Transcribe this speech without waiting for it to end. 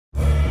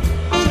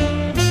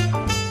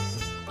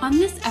On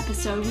this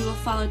episode, we will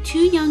follow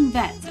two young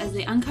vets as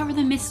they uncover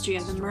the mystery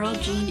of the merle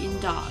gene in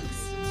dogs.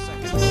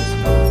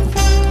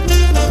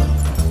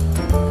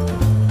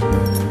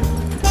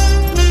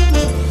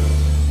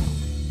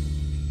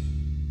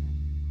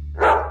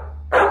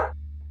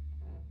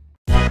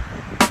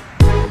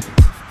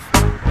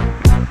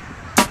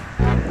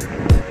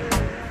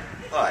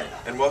 Hi,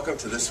 and welcome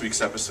to this week's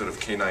episode of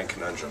Canine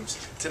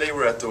Conundrums. Today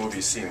we're at the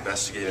OBC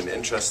investigating an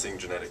interesting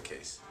genetic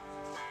case.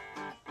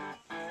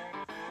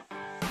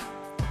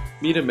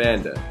 Meet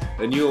Amanda,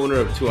 a new owner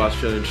of two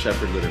Australian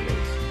Shepherd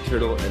littermates,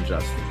 Turtle and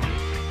Justin.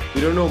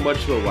 We don't know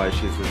much about why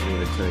she's visiting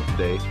the clinic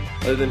today,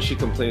 other than she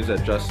complains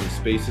that Justin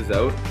spaces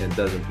out and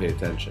doesn't pay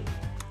attention.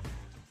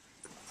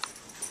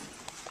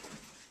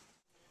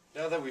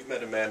 Now that we've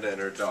met Amanda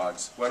and her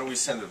dogs, why don't we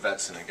send the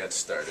vets in and get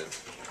started?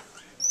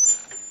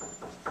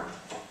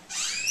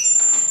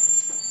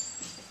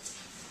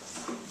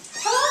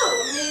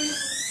 Hello,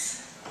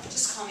 Ms.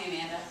 Just call me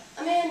Amanda.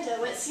 Amanda,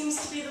 what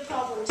seems to be the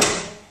problem today?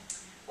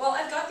 Well,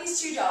 I've got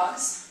these two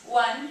dogs.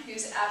 One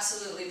who's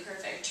absolutely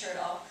perfect,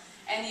 Turtle,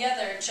 and the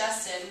other,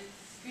 Justin,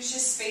 who's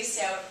just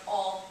spaced out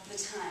all the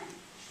time.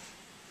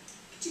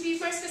 Could you be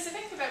more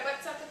specific about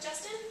what's up with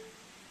Justin?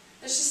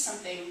 There's just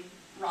something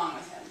wrong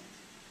with him.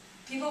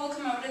 People will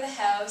come over to the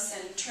house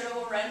and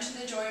Turtle will run to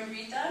the door and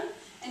greet them,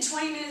 and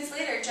 20 minutes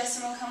later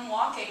Justin will come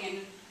walking and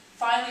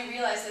finally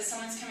realize that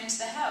someone's come into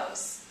the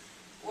house.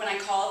 When I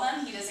call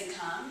him, he doesn't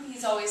come.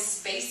 He's always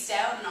spaced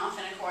out and off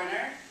in a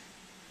corner.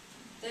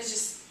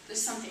 There's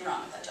something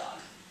wrong with that dog.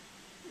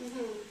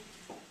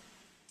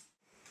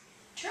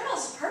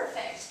 Turtle's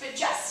perfect, but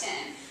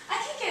Justin, I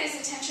can't get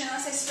his attention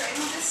unless I spray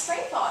him with this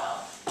spray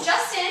bottle.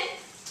 Justin!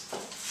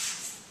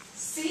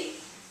 See?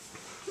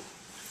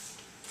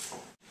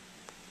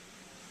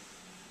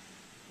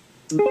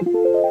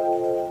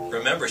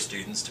 Remember,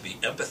 students, to be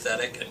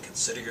empathetic and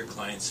consider your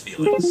client's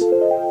feelings.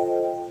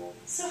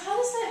 So how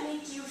does that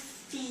make you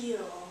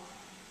feel?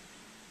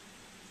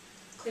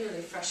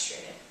 Clearly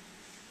frustrated.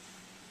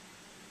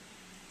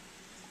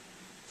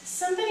 Does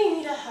somebody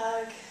need a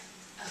hug?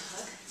 A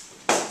hug?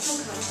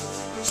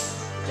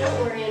 Okay. Don't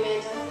worry,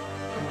 Amanda.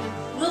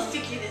 We'll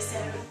figure this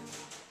out.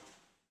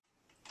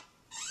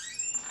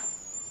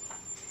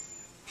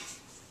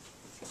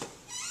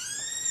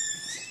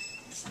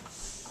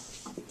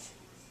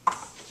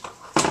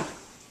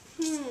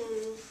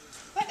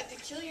 What a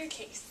peculiar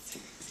case.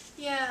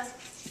 Yeah.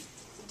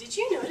 Did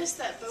you notice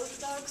that both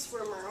dogs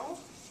were merle?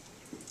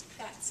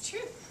 That's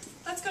true.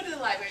 Let's go to the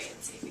library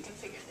and see if we can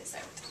figure this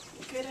out.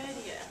 Good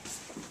idea.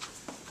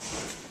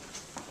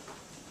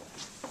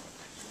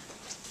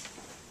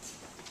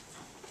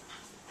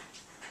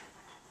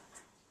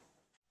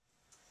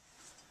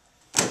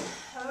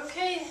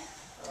 Okay,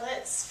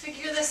 let's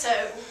figure this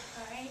out.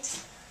 All right.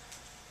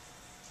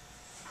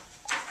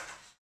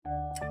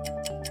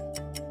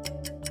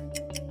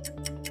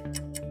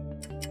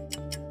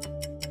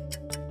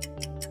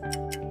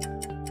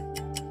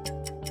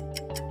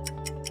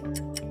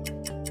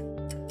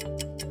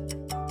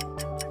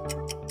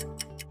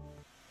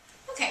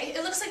 Okay,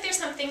 it looks like there's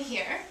something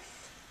here.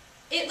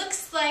 It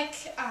looks like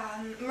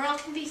merle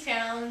can be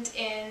found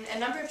in a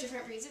number of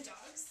different breeds of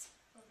dogs.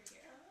 Over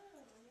here.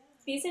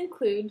 These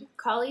include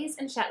collies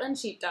and Shetland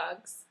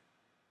sheepdogs,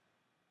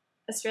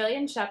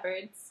 Australian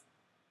shepherds,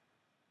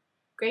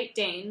 Great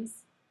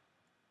Danes,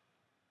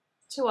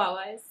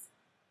 Chihuahuas,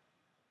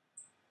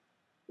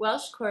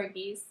 Welsh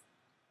corgis,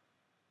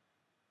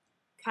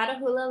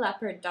 Catahoula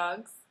leopard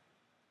dogs,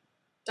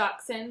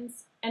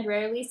 dachshunds, and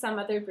rarely some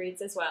other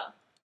breeds as well.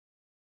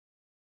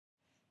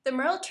 The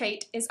merle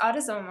trait is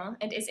autosomal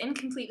and is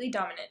incompletely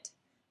dominant.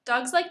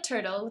 Dogs like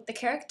Turtle with the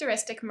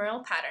characteristic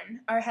merle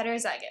pattern are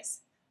heterozygous.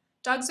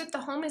 Dogs with the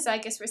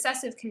homozygous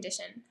recessive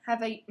condition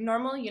have a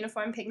normal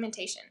uniform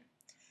pigmentation.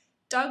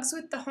 Dogs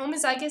with the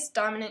homozygous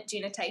dominant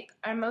genotype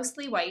are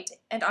mostly white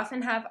and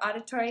often have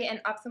auditory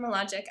and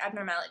ophthalmologic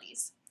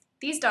abnormalities.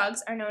 These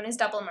dogs are known as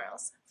double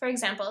merles. For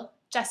example,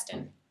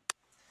 Justin.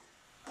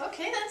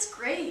 Okay, that's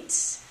great.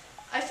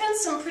 I found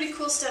some pretty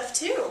cool stuff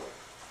too.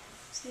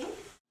 See?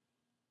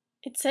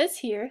 It says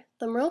here,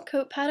 the merle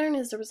coat pattern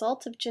is the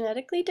result of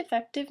genetically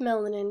defective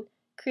melanin,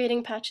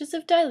 creating patches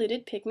of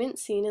diluted pigment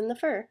seen in the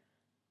fur.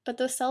 But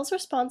the cells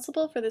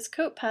responsible for this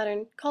coat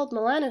pattern, called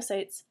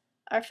melanocytes,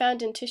 are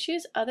found in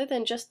tissues other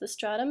than just the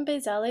stratum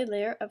basale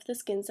layer of the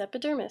skin's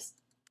epidermis.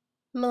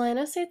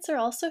 Melanocytes are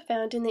also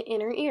found in the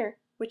inner ear,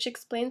 which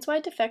explains why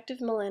defective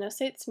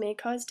melanocytes may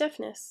cause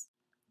deafness,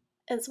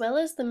 as well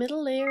as the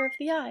middle layer of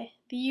the eye,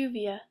 the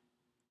uvea.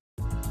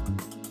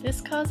 This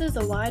causes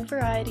a wide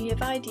variety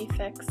of eye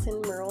defects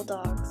in merle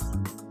dogs.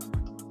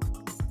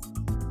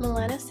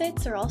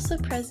 Melanocytes are also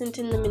present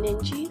in the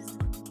meninges,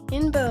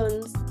 in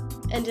bones,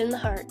 and in the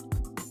heart.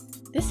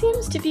 This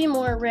seems to be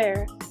more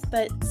rare,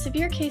 but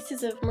severe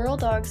cases of merle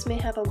dogs may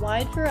have a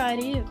wide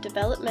variety of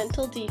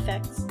developmental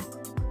defects.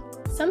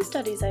 Some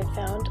studies I've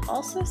found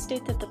also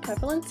state that the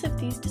prevalence of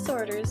these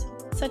disorders,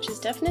 such as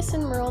deafness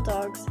in merle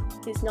dogs,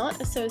 is not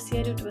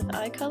associated with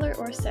eye color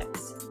or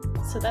sex,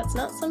 so that's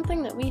not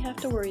something that we have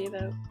to worry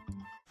about.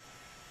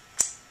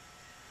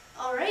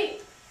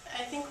 Alright,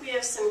 I think we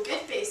have some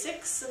good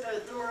basics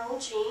about the merle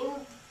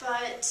gene,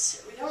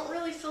 but we don't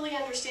really fully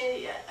understand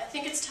it yet. I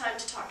think it's time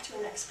to talk to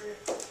an expert.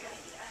 Good idea.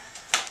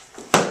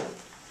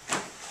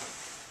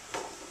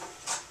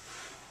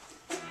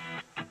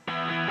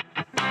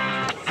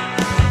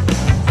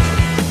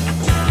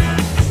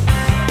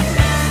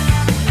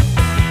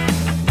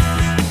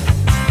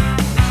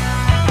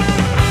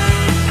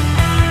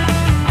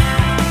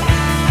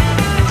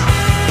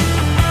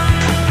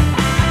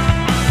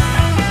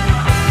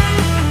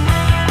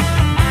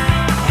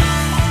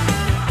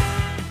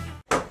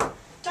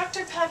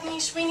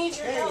 We need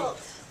your help.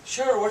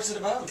 Sure, what's it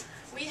about?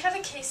 We have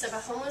a case of a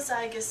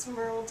homozygous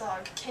merle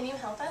dog. Can you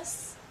help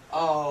us?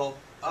 Oh,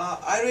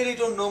 I really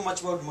don't know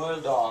much about merle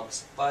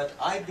dogs, but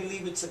I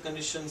believe it's a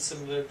condition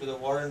similar to the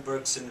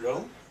Warrenberg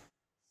syndrome.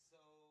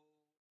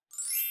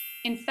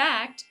 In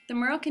fact, the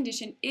merle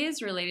condition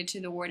is related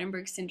to the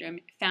Wardenberg syndrome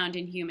found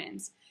in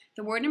humans.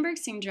 The Wardenberg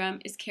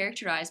syndrome is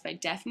characterized by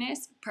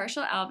deafness,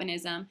 partial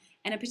albinism,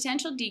 and a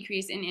potential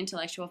decrease in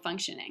intellectual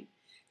functioning.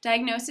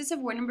 Diagnosis of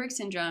Wardenberg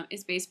syndrome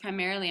is based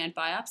primarily on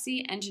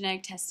biopsy and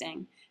genetic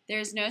testing. There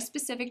is no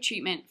specific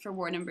treatment for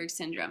Wardenberg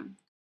syndrome.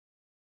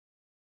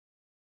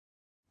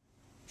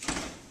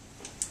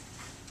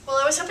 Well,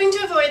 I was hoping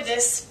to avoid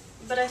this,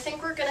 but I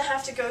think we're going to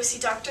have to go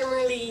see Dr.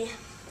 Merle.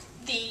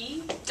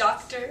 The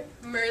Dr.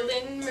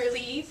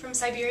 Merle from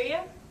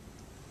Siberia.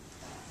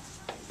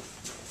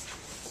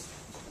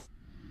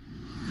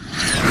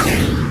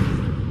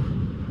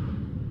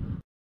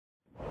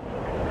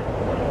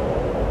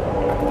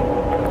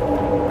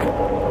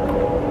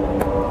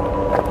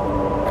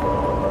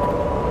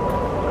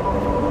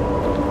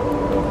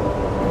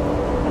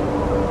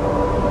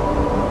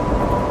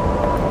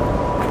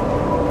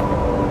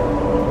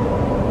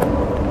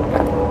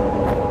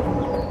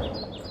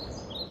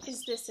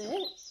 Is this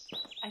it?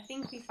 I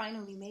think we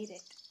finally made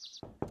it.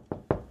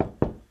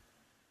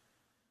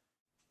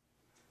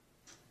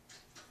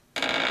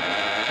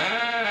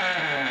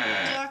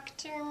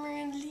 Dr.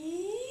 Merle?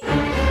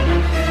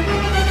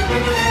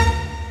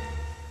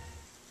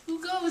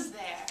 Who goes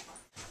there?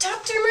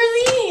 Dr.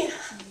 Merle!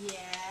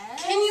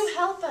 Yes? Can you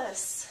help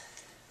us?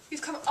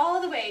 We've come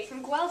all the way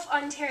from Guelph,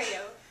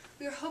 Ontario.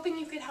 We were hoping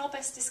you could help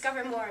us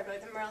discover more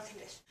about the merle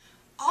condition.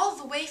 All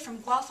the way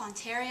from Guelph,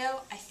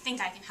 Ontario? I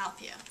think I can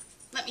help you.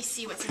 Let me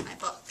see what's in my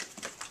book.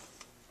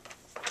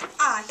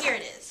 Ah, here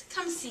it is.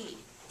 Come see.